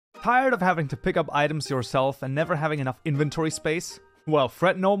Tired of having to pick up items yourself and never having enough inventory space? Well,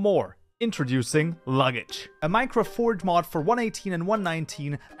 fret no more. Introducing Luggage, a Minecraft Forge mod for 118 and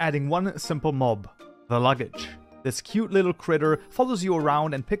 119, adding one simple mob, the Luggage. This cute little critter follows you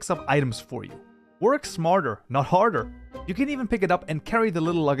around and picks up items for you. Work smarter, not harder. You can even pick it up and carry the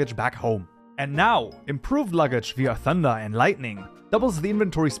little luggage back home. And now, improved Luggage via thunder and lightning doubles the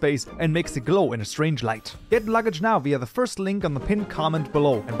inventory space and makes it glow in a strange light. Get Luggage now via the first link on the pinned comment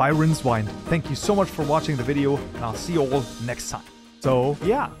below. And by Rincewind, thank you so much for watching the video, and I'll see you all next time. So,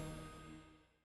 yeah.